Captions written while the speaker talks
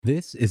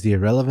This is the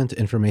Irrelevant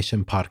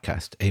Information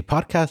Podcast, a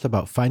podcast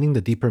about finding the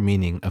deeper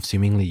meaning of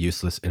seemingly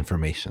useless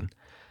information.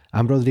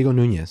 I'm Rodrigo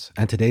Nunez,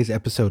 and today's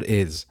episode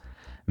is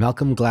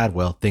Malcolm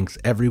Gladwell Thinks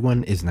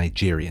Everyone is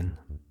Nigerian.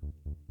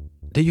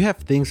 Do you have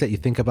things that you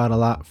think about a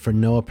lot for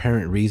no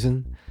apparent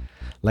reason?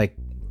 Like,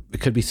 it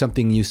could be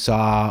something you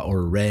saw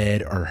or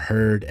read or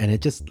heard, and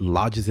it just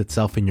lodges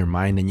itself in your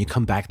mind, and you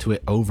come back to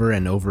it over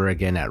and over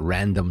again at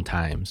random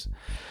times.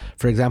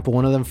 For example,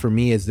 one of them for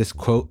me is this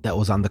quote that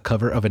was on the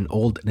cover of an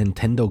old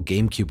Nintendo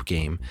GameCube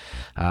game.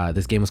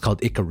 This game was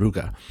called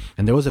Ikaruga.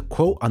 And there was a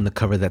quote on the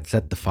cover that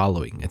said the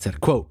following. It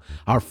said, quote,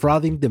 "Our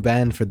frothing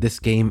demand for this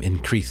game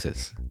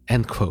increases,"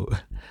 end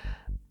quote.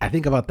 I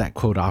think about that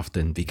quote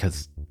often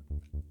because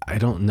I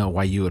don't know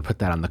why you would put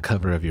that on the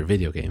cover of your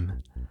video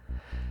game.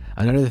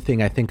 Another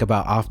thing I think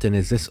about often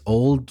is this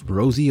old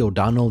Rosie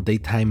O'Donnell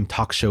daytime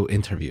talk show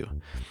interview.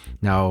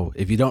 Now,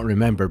 if you don't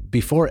remember,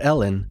 before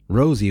Ellen,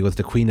 Rosie was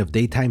the queen of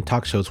daytime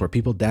talk shows where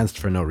people danced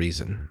for no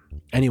reason.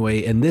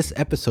 Anyway, in this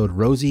episode,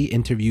 Rosie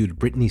interviewed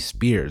Britney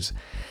Spears,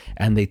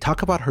 and they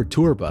talk about her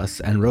tour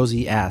bus, and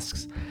Rosie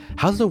asks,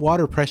 "How's the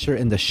water pressure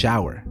in the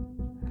shower?"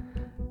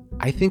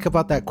 I think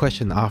about that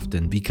question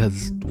often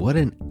because what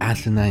an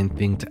asinine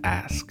thing to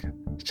ask.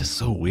 It's just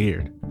so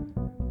weird.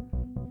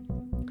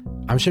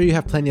 I'm sure you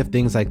have plenty of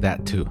things like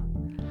that too.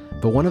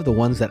 But one of the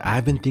ones that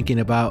I've been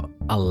thinking about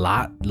a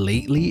lot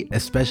lately,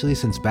 especially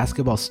since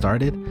basketball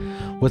started,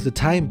 was the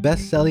time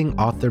best-selling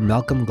author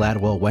Malcolm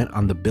Gladwell went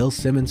on the Bill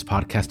Simmons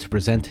podcast to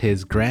present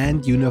his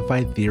grand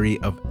unified theory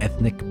of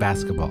ethnic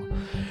basketball,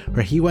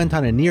 where he went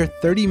on a near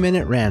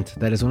 30-minute rant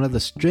that is one of the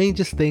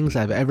strangest things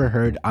I've ever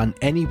heard on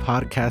any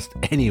podcast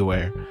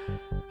anywhere.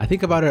 I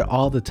think about it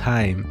all the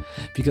time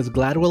because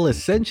Gladwell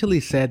essentially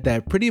said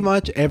that pretty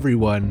much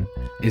everyone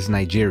is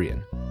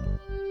Nigerian.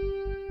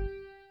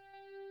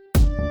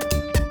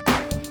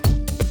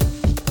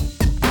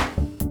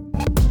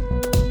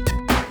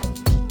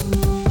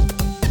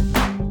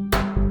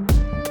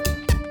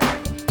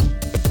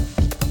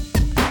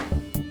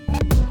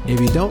 If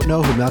you don't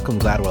know who Malcolm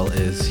Gladwell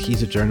is,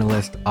 he's a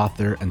journalist,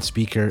 author, and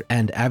speaker,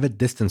 and avid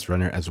distance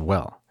runner as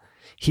well.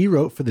 He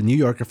wrote for The New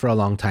Yorker for a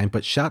long time,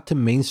 but shot to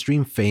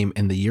mainstream fame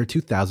in the year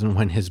 2000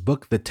 when his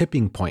book, The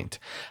Tipping Point,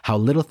 How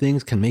Little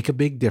Things Can Make a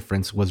Big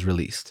Difference, was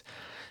released.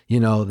 You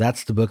know,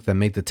 that's the book that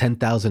made the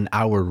 10,000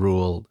 hour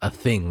rule a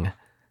thing.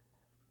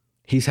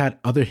 He's had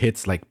other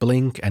hits like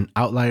Blink and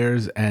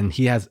Outliers, and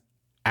he has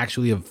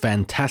actually a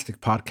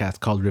fantastic podcast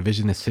called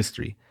Revisionist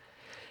History.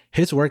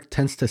 His work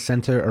tends to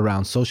center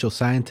around social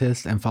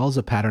scientists and follows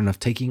a pattern of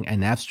taking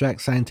an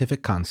abstract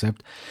scientific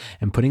concept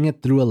and putting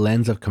it through a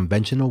lens of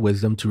conventional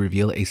wisdom to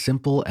reveal a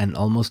simple and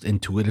almost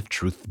intuitive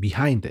truth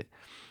behind it.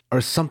 Or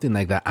something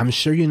like that. I'm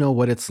sure you know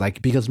what it's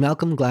like because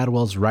Malcolm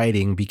Gladwell's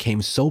writing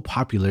became so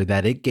popular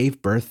that it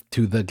gave birth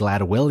to the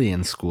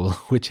Gladwellian school,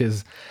 which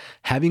is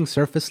having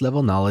surface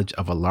level knowledge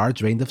of a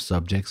large range of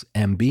subjects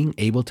and being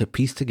able to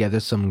piece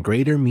together some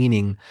greater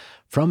meaning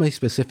from a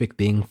specific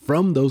thing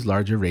from those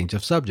larger range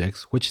of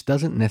subjects, which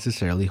doesn't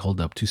necessarily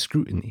hold up to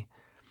scrutiny.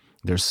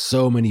 There's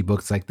so many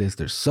books like this.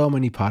 There's so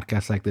many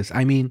podcasts like this.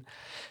 I mean,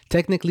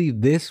 technically,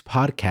 this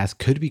podcast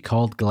could be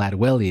called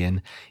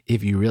Gladwellian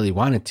if you really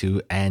wanted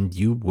to, and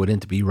you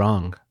wouldn't be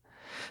wrong.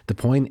 The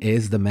point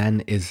is, the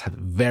man is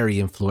very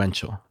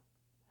influential.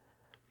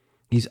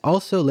 He's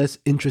also less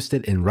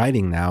interested in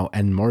writing now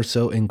and more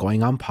so in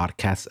going on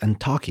podcasts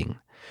and talking,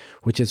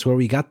 which is where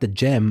we got the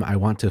gem I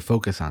want to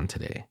focus on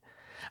today.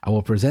 I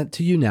will present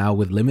to you now,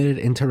 with limited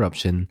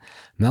interruption,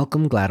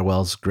 Malcolm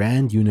Gladwell's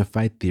grand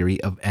unified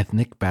theory of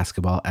ethnic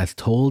basketball as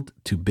told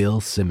to Bill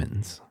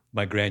Simmons.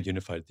 My grand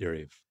unified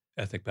theory of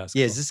ethnic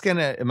basketball.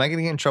 Yeah, am I going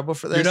to get in trouble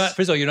for this? First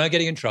of all, you're not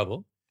getting in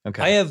trouble.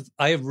 Okay.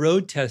 I have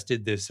road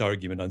tested this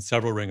argument on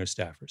several Ringer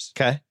staffers.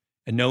 Okay.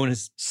 And no one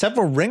has.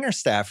 Several Ringer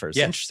staffers.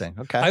 Yes. Interesting.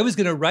 Okay. I was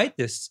going to write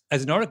this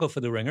as an article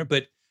for the Ringer,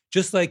 but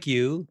just like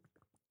you,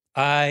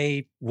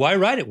 why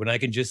write it when I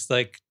can just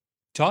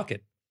talk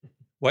it?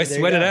 Why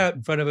sweat it out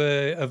in front of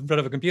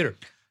a computer?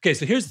 Okay,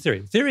 so here's the theory.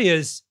 The theory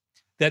is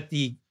that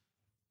the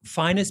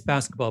finest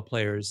basketball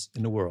players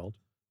in the world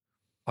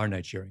are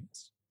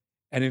Nigerians.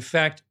 And in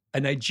fact, a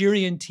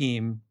Nigerian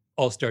team,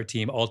 all-star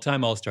team,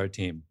 all-time all-star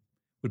team,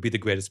 would be the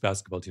greatest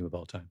basketball team of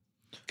all time.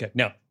 Okay,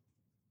 now.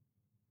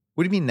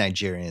 What do you mean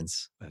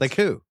Nigerians? Like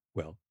who?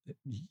 Well,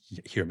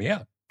 hear me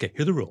out. Okay,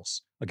 here are the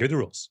rules. I'll give you the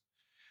rules.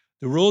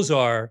 The rules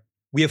are,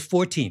 we have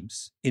 4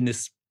 teams in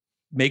this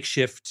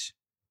makeshift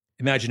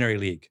imaginary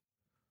league.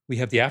 We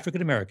have the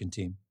African-American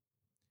team.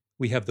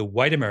 We have the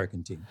white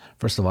American team.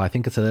 First of all, I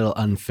think it's a little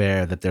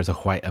unfair that there's a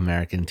white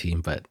American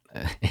team, but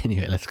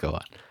anyway, let's go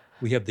on.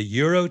 We have the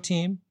Euro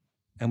team,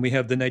 and we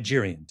have the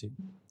Nigerian team.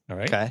 All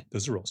right? Okay.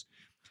 Those are rules.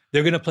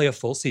 They're going to play a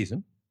full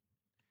season.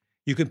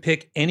 You can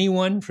pick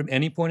anyone from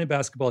any point in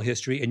basketball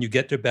history, and you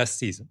get their best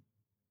season.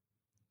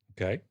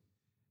 Okay?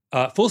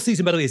 Full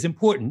season, by the way, is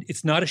important.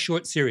 It's not a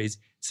short series,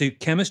 so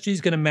chemistry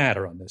is going to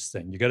matter on this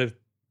thing. You got to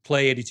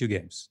play 82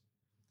 games.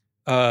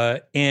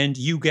 And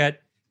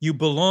you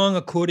belong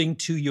according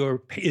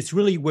to it's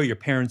really where your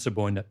parents are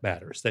born that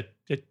matters.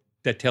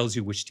 That tells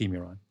you which team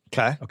you're on.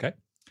 Okay. Okay.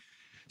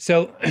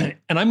 So, and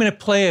I'm going to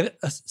play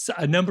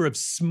a number of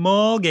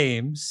small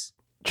games.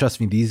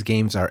 Trust me, these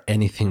games are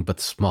anything but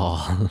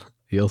small.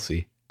 You'll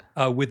see.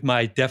 With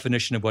my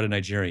definition of what a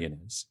Nigerian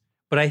is.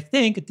 But I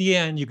think at the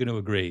end, you're going to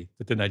agree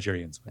that the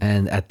Nigerians win.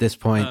 And at this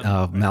point,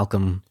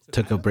 Malcolm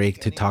took a break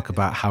to talk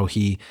about how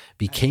he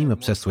became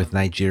obsessed with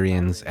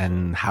Nigerians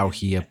and how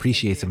he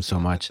appreciates them so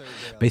much.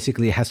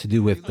 Basically, it has to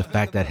do with the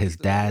fact that his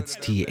dad's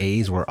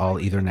TAs were all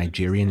either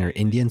Nigerian or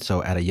Indian.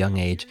 So at a young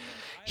age,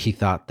 he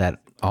thought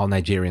that all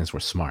Nigerians were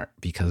smart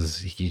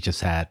because he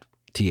just had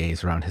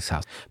TAs around his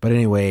house. But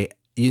anyway,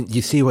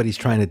 you see what he's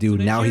trying to do.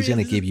 Now he's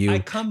going to give you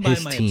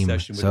his team.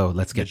 So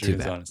let's get to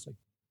that. Honestly.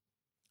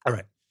 All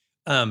right.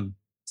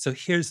 So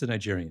here's the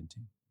Nigerian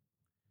team.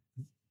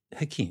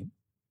 Hakeem,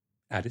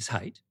 at his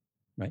height,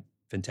 right?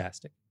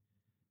 Fantastic.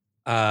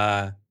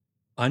 Andre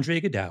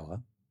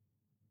Iguodala,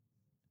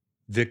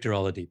 Victor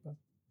Oladipo.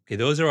 Okay,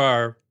 those are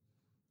our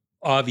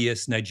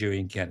obvious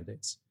Nigerian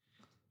candidates.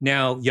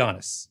 Now,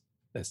 Giannis.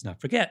 Let's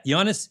not forget.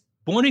 Giannis,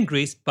 born in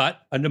Greece,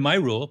 but under my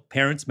rule,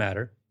 parents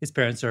matter. His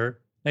parents are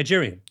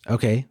Nigerian.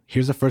 Okay,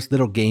 here's the first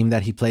little game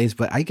that he plays,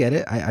 but I get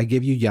it. I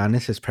give you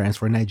Giannis. His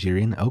parents were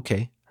Nigerian.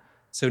 Okay.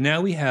 So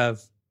now we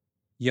have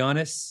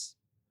Giannis,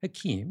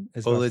 Hakeem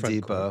as our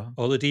front court.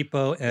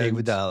 Oladipo and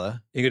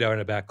Iguodala in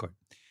a backcourt.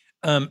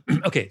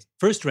 Okay,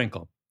 first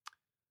wrinkle.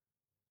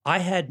 I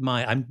have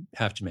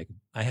Jamaican.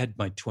 I had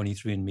my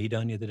 23andMe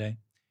done the other day,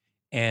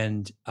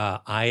 and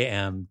I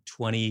am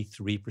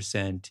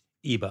 23%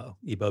 Igbo,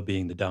 Igbo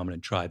being the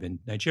dominant tribe in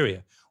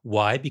Nigeria.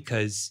 Why?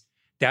 Because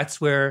that's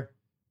where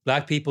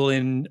Black people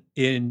in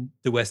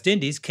the West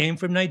Indies came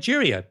from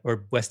Nigeria,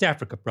 or West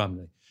Africa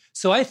prominently.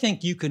 So I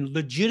think you can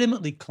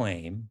legitimately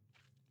claim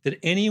that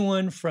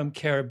anyone from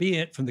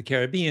the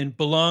Caribbean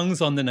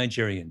belongs on the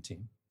Nigerian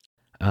team.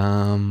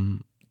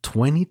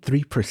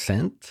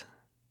 23%?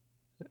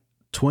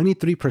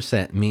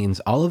 23%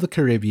 means all of the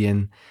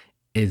Caribbean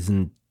is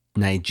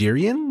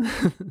Nigerian?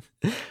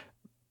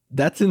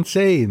 That's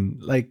insane.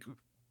 Like,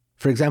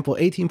 for example,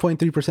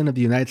 18.3% of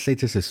the United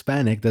States is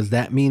Hispanic. Does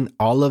that mean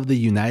all of the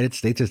United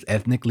States is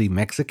ethnically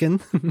Mexican?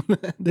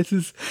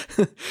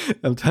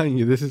 I'm telling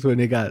you, this is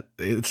when it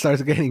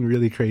starts getting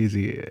really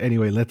crazy.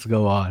 Anyway, let's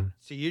go on.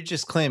 So you're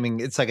just claiming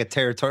it's like a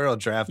territorial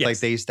draft, yes. like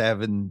they used to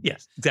have in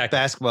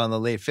basketball in the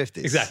late 50s.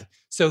 Exactly.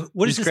 So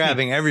what is this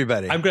grabbing mean?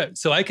 Everybody.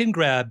 So I can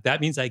grab,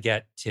 that means I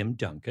get Tim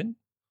Duncan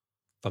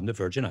from the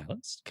Virgin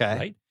Islands. Okay.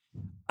 Right?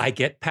 I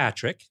get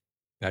Patrick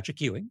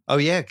Ewing. Oh,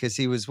 yeah, because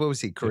he was, what was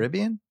he,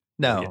 Caribbean?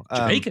 No.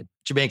 Jamaican.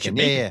 Jamaican.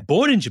 Yeah.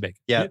 Born in Jamaica.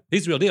 Yeah.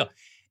 He's the real deal.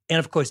 And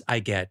of course, I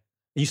get,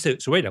 so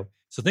wait,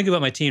 so think about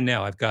my team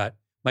now. I've got,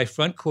 my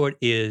front court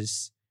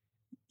is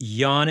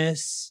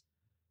Giannis,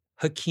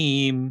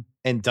 Hakeem,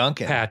 and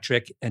Duncan.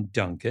 Patrick, and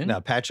Duncan. No,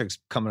 Patrick's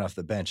coming off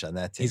the bench on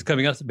that team. He's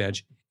coming off the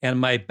bench. And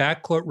my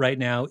backcourt right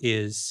now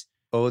is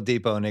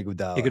Oladipo and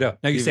Iguodala.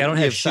 Now you say I don't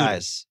have shooters.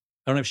 Size.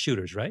 I don't have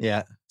shooters, right?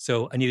 Yeah.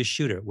 So I need a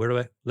shooter.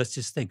 Let's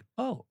just think,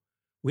 oh,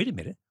 wait a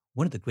minute.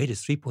 One of the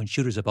greatest three-point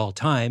shooters of all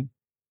time,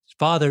 his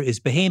father is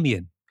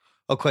Bahamian.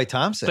 Oh, Klay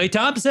Thompson. Klay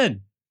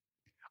Thompson.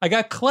 I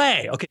got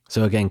Klay. Okay.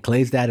 So again,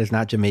 Klay's dad is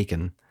not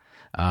Jamaican.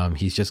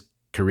 He's just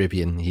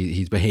Caribbean.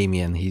 He's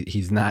Bahamian.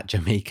 He's not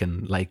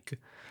Jamaican, like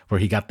where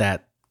he got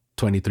that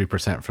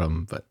 23%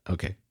 from, but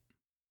okay.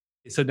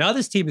 So now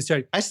this team is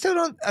starting. I still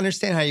don't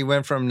understand how you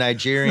went from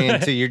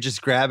Nigerian to you're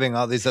just grabbing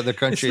all these other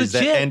countries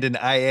that end in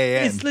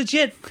IAN. It's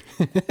legit.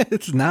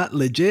 It's not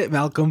legit,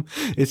 Malcolm.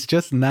 It's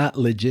just not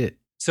legit.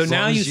 So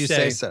now you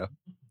say so.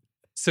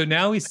 So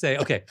now we say,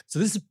 okay, so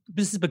this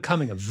is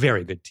becoming a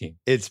very good team.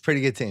 It's a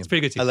pretty good team. It's a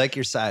pretty good team. I like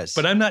your size.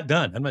 But I'm not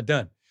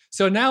done.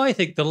 So now I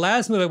think the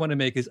last move I want to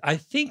make is I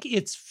think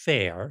it's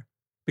fair,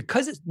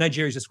 because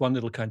Nigeria is just one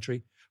little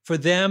country, for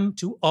them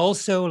to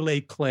also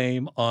lay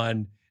claim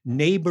on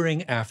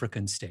neighboring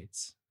African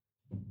states.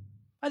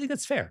 I think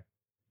that's fair.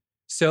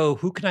 So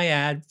who can I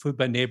add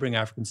by neighboring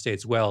African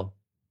states? Well,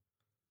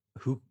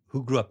 who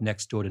grew up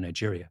next door to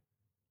Nigeria?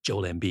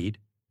 Joel Embiid.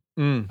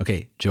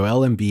 Okay,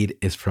 Joel Embiid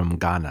is from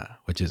Ghana,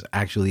 which is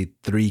actually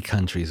 3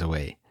 countries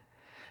away.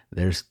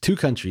 There's 2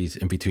 countries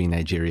in between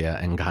Nigeria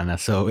and Ghana,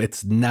 so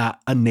it's not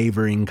a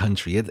neighboring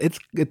country.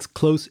 It's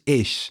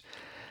close-ish,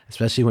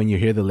 especially when you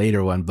hear the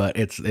later one, but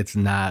it's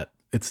not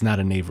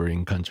a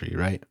neighboring country,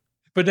 right?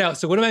 But now,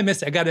 so what am I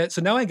missing? You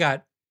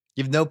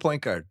have no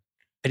point guard.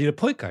 I need a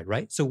point guard,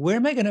 right? So where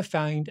am I going to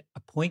find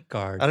a point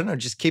guard? I don't know.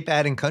 Just keep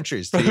adding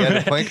countries till you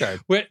have a point guard.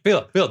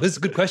 Bill, this is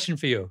a good question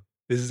for you.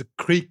 This is a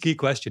key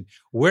question.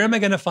 Where am I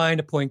going to find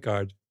a point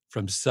guard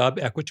from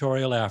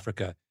sub-equatorial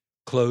Africa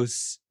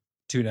close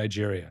to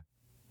Nigeria?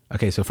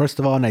 Okay, so first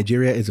of all,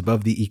 Nigeria is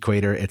above the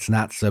equator. It's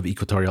not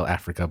sub-equatorial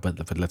Africa,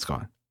 but let's go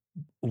on.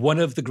 One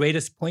of the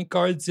greatest point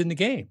guards in the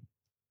game.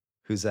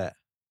 Who's that?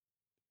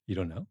 You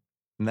don't know?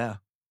 No.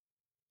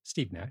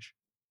 Steve Nash.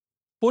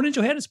 Born in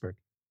Johannesburg.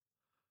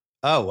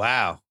 Oh,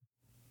 wow.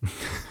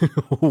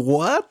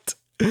 What?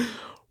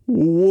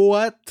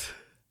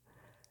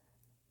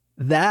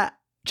 That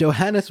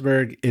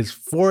Johannesburg is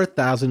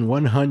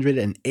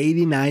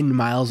 4,189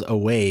 miles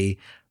away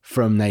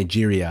from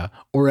Nigeria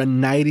or a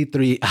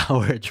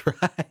 93-hour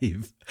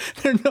drive.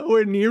 They're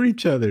nowhere near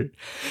each other.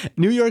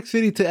 New York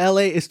City to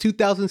LA is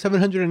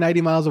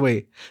 2,790 miles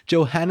away.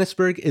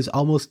 Johannesburg is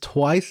almost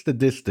twice the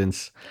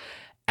distance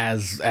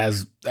as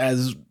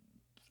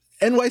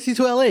NYC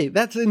to LA.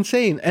 That's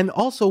insane. And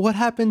also, what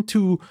happened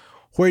to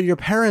where your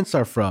parents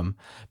are from?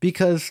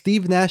 Because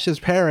Steve Nash's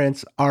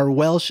parents are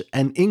Welsh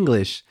and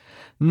English.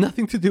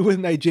 Nothing to do with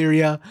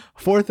Nigeria.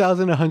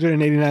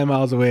 4,189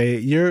 miles away.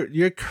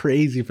 You're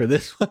crazy for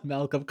this one,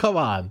 Malcolm. Come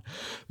on.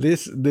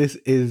 This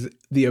is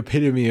the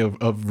epitome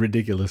of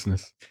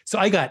ridiculousness. So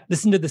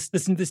listen to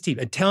this team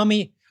and tell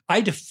me, I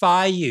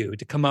defy you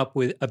to come up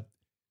with a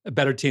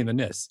better team than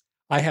this.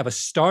 I have a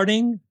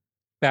starting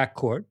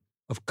backcourt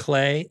of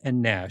Clay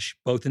and Nash,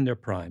 both in their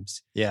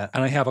primes. Yeah.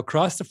 And I have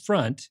across the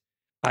front,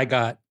 I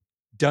got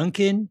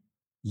Duncan,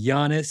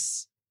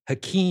 Giannis,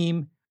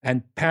 Hakeem,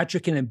 and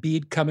Patrick and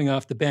Embiid coming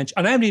off the bench.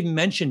 And I haven't even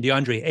mentioned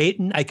DeAndre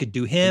Ayton. I could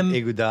do him.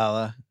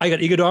 Iguodala. I got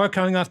Iguodala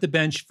coming off the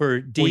bench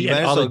for D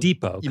and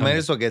Oladipo. You might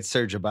as well get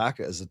Serge Ibaka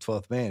as the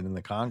 12th man in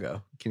the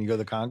Congo. Can you go to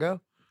the Congo?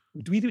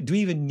 Do we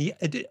even need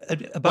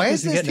why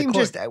is this team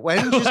why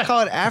didn't you just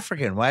call it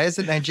African? Why is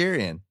it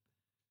Nigerian?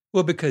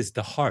 Well, because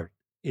the heart,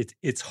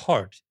 its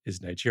heart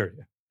is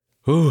Nigeria.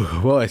 Ooh,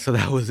 boy, so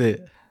that was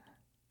it.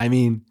 I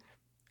mean,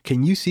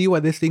 can you see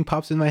why this thing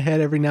pops in my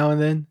head every now and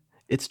then?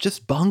 It's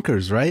just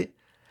bonkers, right?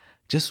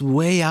 Just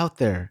way out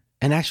there.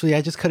 And actually,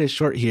 I just cut it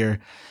short here,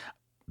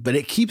 but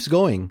it keeps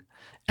going.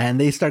 And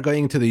they start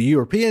going to the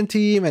European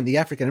team and the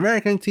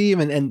African-American team.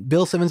 And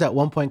Bill Simmons at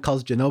one point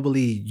calls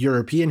Ginobili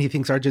European. He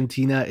thinks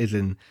Argentina is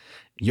in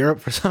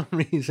Europe for some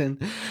reason.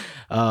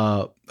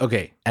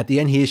 Okay, at the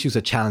end, he issues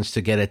a challenge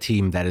to get a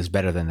team that is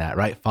better than that,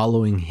 right?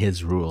 Following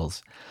his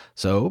rules.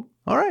 So,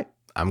 all right,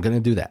 I'm going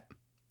to do that.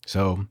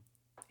 So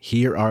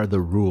here are the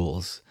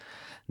rules.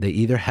 They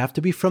either have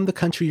to be from the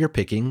country you're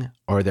picking,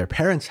 or their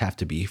parents have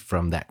to be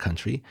from that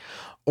country,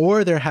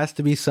 or there has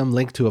to be some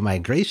link to a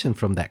migration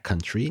from that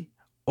country,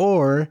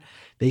 or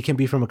they can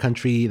be from a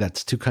country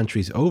that's 2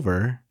 countries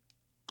over,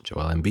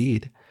 Joel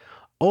Embiid,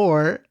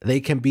 or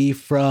they can be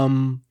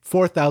from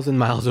 4,000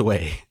 miles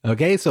away.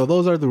 Okay, so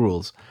those are the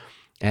rules.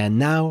 And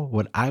now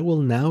what I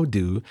will now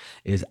do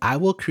is I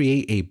will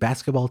create a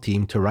basketball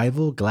team to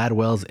rival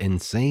Gladwell's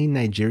insane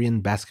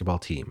Nigerian basketball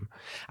team.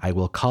 I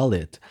will call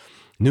it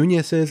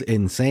Nunez's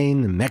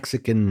insane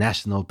Mexican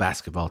national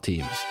basketball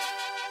team.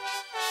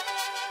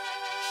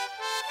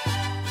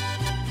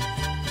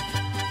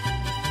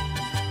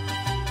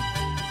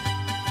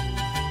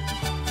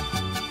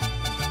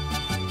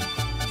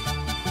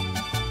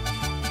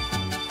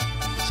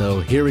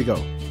 So here we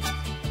go.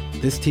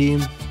 This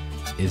team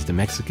is the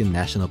Mexican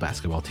national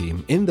basketball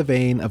team in the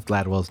vein of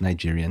Gladwell's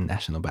Nigerian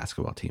national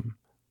basketball team.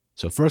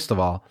 So first of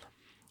all,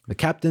 the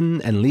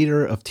captain and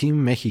leader of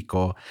Team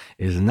Mexico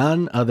is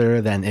none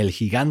other than El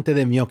Gigante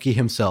de Mioki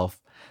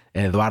himself,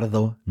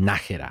 Eduardo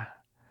Nájera.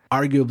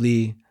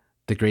 Arguably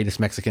the greatest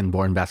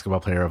Mexican-born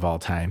basketball player of all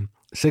time.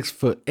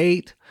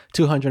 6'8",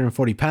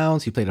 240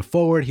 pounds. He played a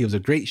forward. He was a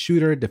great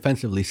shooter,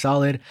 defensively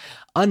solid,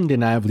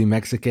 undeniably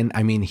Mexican.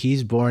 I mean,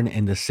 he's born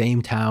in the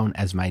same town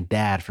as my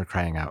dad, for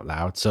crying out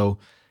loud. So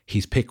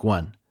he's pick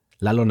one,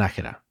 Lalo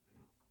Nájera.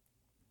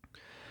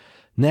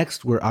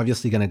 Next, we're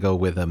obviously going to go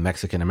with a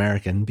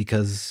Mexican-American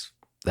because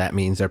that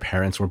means their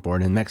parents were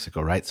born in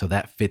Mexico, right? So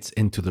that fits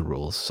into the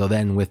rules. So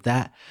then with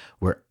that,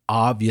 we're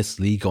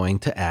obviously going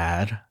to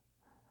add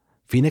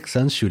Phoenix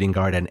Suns shooting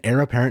guard and heir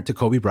apparent to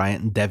Kobe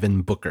Bryant,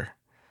 Devin Booker.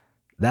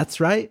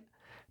 That's right.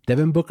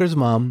 Devin Booker's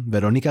mom,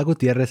 Veronica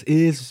Gutierrez,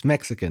 is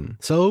Mexican.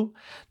 So,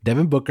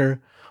 Devin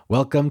Booker,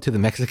 welcome to the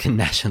Mexican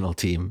national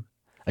team.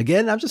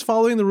 Again, I'm just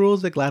following the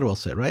rules that Gladwell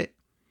said, right?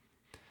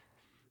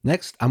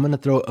 Next, I'm going to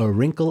throw a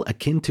wrinkle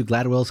akin to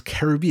Gladwell's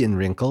Caribbean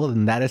wrinkle,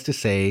 and that is to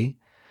say,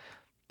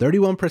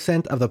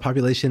 31% of the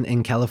population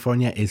in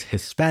California is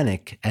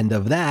Hispanic, and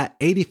of that,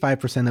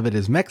 85% of it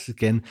is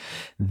Mexican.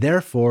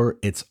 Therefore,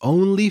 it's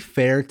only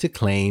fair to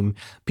claim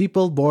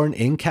people born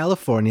in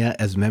California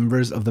as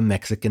members of the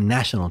Mexican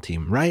national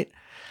team, right?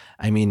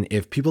 I mean,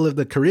 if people of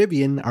the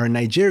Caribbean are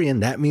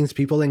Nigerian, that means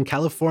people in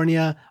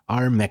California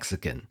are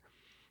Mexican.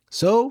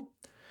 So,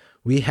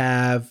 we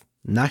have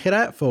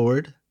Nájera at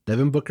forward,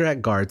 Devin Booker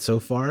at guard so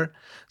far.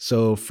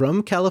 So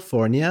from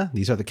California,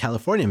 these are the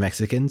California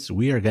Mexicans.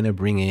 We are going to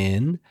bring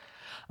in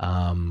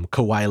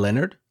Kawhi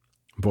Leonard,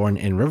 born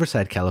in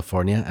Riverside,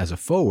 California, as a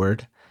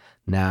forward.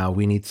 Now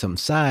we need some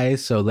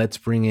size, so let's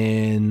bring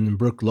in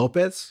Brook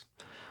Lopez,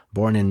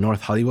 born in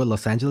North Hollywood,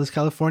 Los Angeles,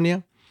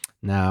 California.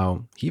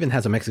 Now, he even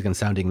has a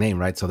Mexican-sounding name,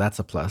 right? So that's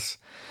a plus.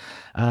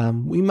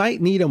 We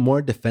might need a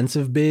more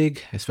defensive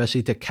big,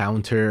 especially to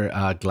counter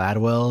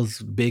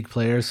Gladwell's big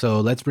players. So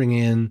let's bring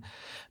in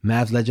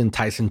Mavs legend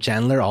Tyson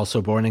Chandler,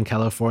 also born in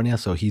California,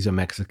 so he's a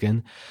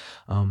Mexican.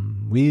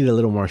 We need a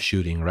little more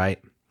shooting, right?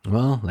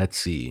 Well, let's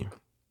see.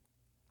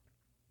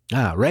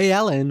 Ray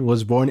Allen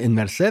was born in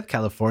Merced,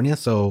 California,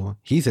 so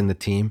he's in the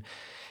team.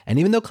 And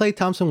even though Klay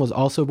Thompson was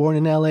also born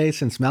in LA,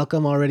 since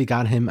Malcolm already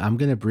got him, I'm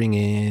going to bring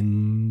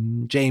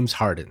in James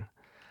Harden.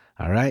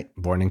 All right,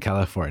 born in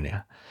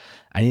California.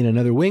 I need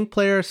another wing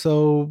player,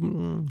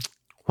 so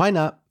why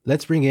not?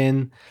 Let's bring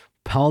in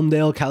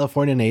Palmdale,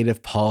 California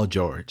native Paul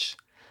George.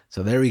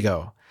 So there we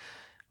go.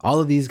 All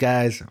of these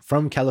guys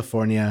from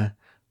California,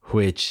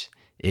 which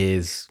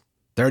is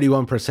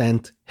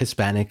 31%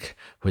 Hispanic,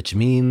 which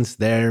means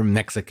they're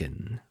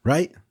Mexican,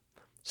 right?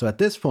 So at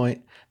this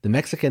point, the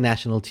Mexican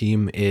national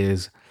team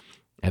is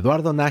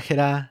Eduardo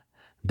Nájera,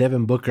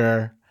 Devin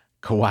Booker,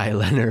 Kawhi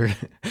Leonard,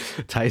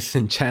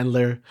 Tyson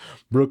Chandler,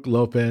 Brook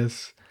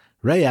Lopez,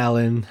 Ray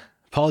Allen,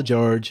 Paul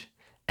George,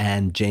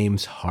 and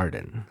James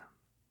Harden.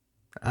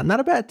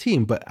 Not a bad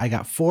team, but I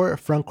got 4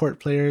 frontcourt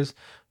players,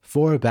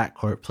 4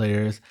 backcourt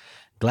players.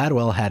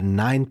 Gladwell had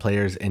 9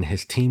 players in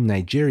his team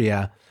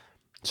Nigeria,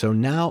 so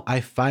now I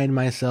find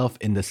myself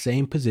in the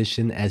same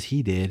position as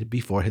he did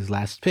before his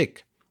last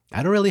pick.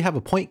 I don't really have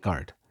a point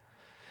guard.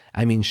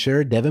 I mean,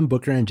 sure, Devin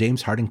Booker and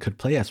James Harden could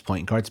play as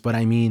point guards, but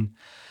I mean,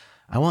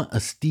 I want a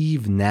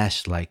Steve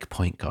Nash-like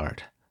point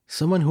guard.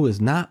 Someone who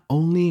is not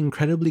only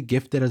incredibly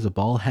gifted as a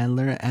ball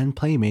handler and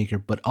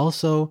playmaker, but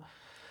also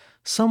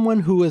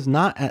someone who is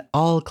not at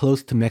all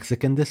close to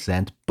Mexican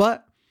descent,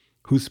 but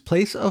whose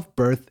place of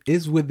birth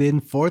is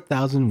within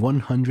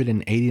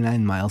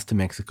 4,189 miles to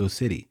Mexico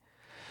City.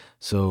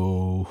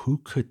 So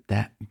who could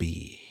that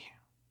be?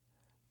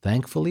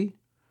 Thankfully,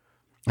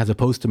 as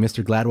opposed to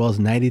Mr. Gladwell's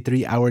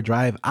 93-hour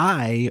drive,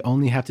 I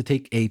only have to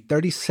take a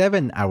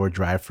 37-hour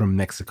drive from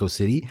Mexico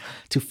City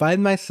to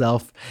find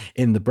myself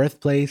in the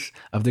birthplace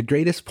of the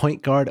greatest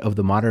point guard of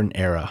the modern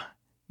era.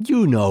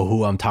 You know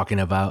who I'm talking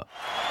about.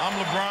 I'm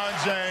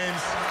LeBron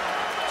James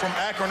from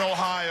Akron,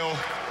 Ohio,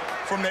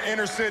 from the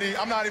inner city.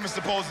 I'm not even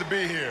supposed to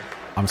be here.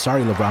 I'm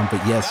sorry, LeBron,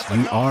 but yes,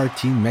 you are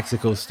Team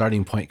Mexico's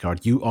starting point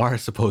guard. You are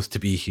supposed to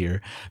be here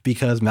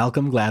because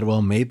Malcolm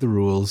Gladwell made the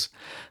rules,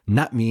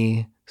 not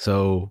me.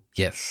 So,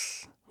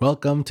 yes,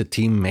 welcome to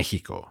Team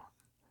Mexico.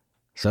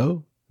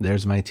 So,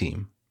 there's my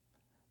team.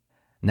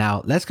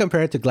 Now, let's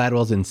compare it to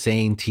Gladwell's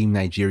insane Team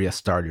Nigeria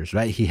starters,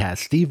 right? He has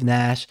Steve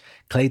Nash,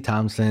 Klay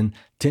Thompson,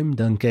 Tim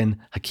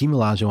Duncan, Hakeem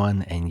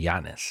Olajuwon, and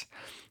Giannis.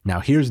 Now,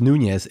 here's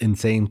Nunez'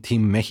 insane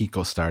Team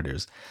Mexico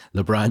starters.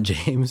 LeBron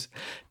James,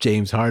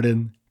 James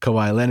Harden,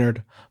 Kawhi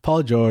Leonard,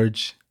 Paul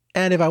George,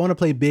 and if I want to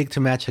play big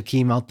to match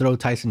Hakeem, I'll throw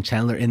Tyson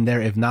Chandler in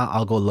there. If not,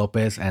 I'll go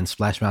Lopez and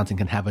Splash Mountain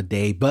can have a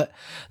day. But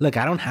look,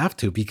 I don't have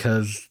to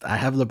because I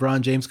have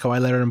LeBron James,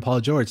 Kawhi Leonard, and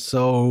Paul George.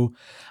 So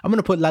I'm going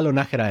to put Lalo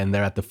Nájera in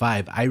there at the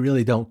 5. I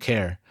really don't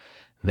care.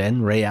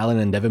 Then Ray Allen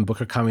and Devin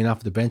Booker coming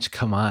off the bench.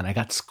 Come on, I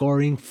got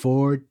scoring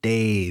for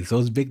days.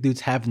 Those big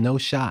dudes have no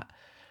shot.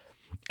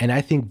 And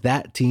I think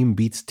that team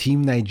beats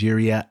Team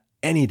Nigeria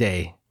any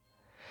day.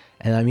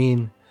 And I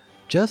mean,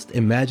 just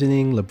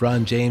imagining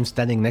LeBron James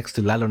standing next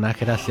to Lalo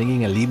Nájera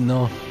singing El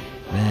Himno,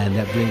 man,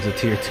 that brings a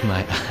tear to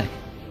my eye.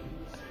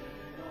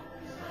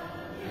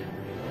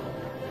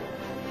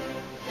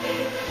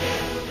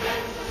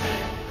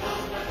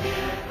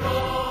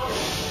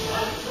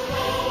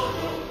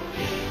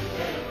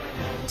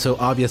 So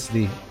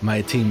obviously,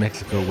 my Team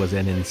Mexico was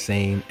an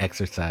insane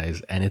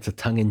exercise, and it's a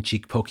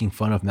tongue-in-cheek poking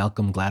fun of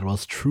Malcolm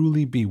Gladwell's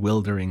truly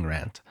bewildering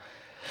rant.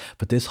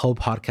 But this whole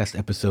podcast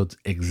episode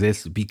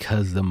exists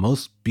because the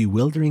most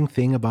bewildering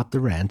thing about the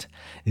rant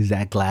is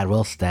that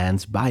Gladwell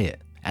stands by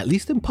it. At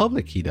least in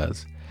public, he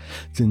does.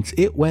 Since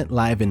it went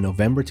live in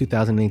November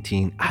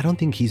 2018, I don't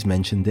think he's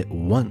mentioned it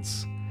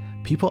once.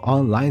 People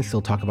online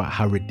still talk about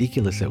how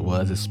ridiculous it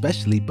was,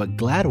 especially, but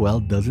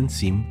Gladwell doesn't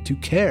seem to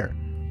care.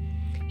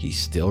 He's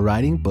still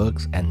writing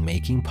books and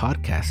making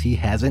podcasts. He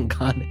hasn't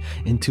gone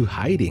into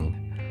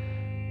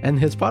hiding. And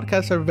his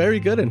podcasts are very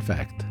good, in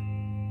fact.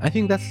 I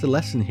think that's the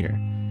lesson here.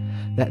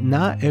 That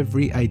not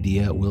every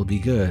idea will be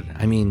good.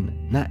 I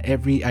mean, not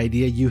every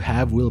idea you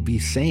have will be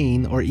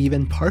sane or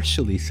even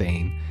partially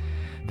sane.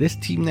 This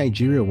Team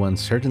Nigeria one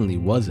certainly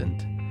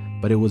wasn't,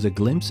 but it was a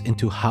glimpse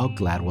into how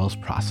Gladwell's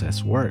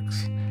process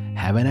works.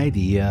 Have an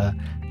idea,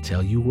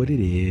 tell you what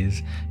it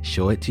is,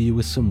 show it to you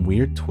with some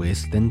weird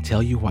twist, then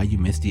tell you why you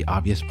missed the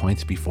obvious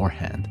points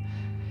beforehand.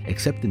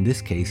 Except in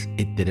this case,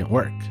 it didn't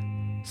work.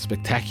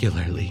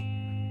 Spectacularly.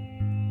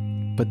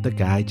 But the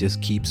guy just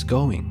keeps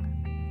going.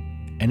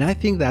 And I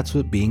think that's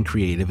what being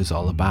creative is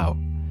all about.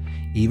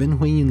 Even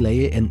when you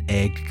lay an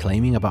egg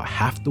claiming about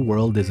half the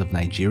world is of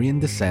Nigerian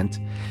descent,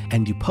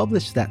 and you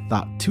publish that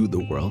thought to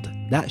the world,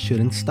 that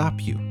shouldn't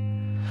stop you.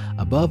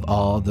 Above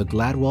all, the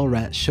Gladwell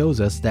rant shows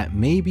us that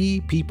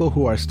maybe people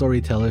who are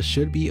storytellers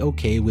should be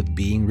okay with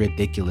being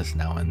ridiculous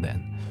now and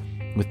then,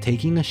 with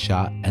taking a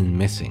shot and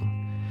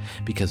missing.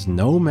 Because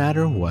no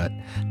matter what,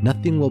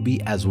 nothing will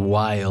be as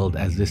wild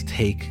as this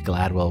take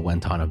Gladwell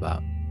went on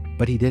about.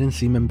 But he didn't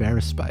seem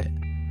embarrassed by it.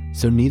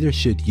 So neither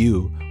should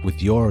you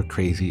with your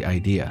crazy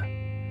idea.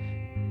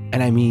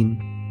 And I mean,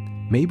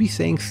 maybe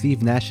saying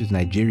Steve Nash is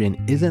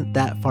Nigerian isn't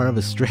that far of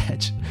a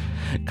stretch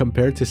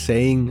compared to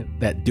saying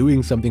that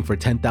doing something for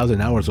 10,000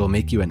 hours will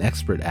make you an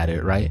expert at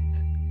it, right?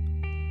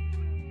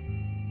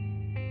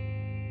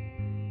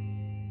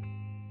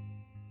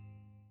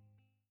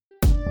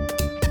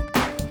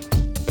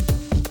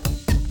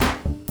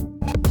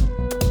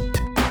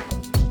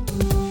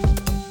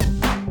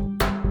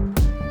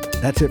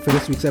 That's it for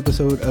this week's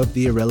episode of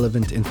the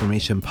Irrelevant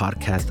Information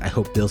Podcast. I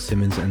hope Bill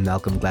Simmons and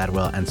Malcolm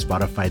Gladwell and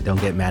Spotify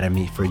don't get mad at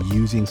me for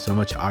using so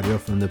much audio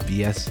from the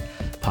BS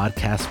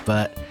podcast,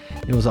 but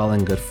it was all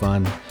in good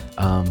fun.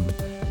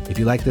 If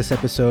you like this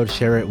episode,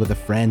 share it with a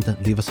friend.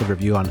 Leave us a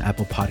review on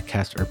Apple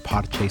Podcasts or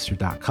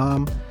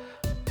podchaser.com.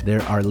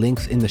 There are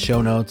links in the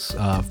show notes.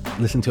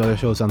 Listen to other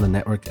shows on the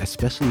network,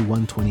 especially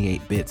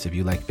 128 Bits if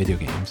you like video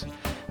games.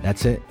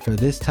 That's it for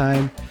this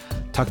time.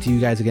 Talk to you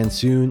guys again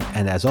soon.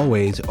 And as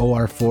always,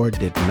 OR4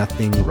 did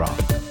nothing wrong.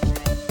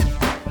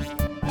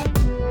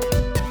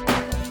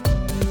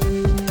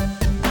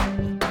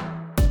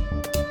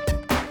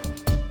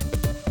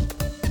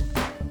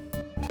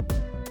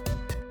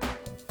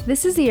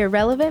 This is the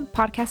Irrelevant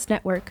Podcast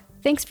Network.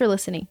 Thanks for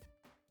listening.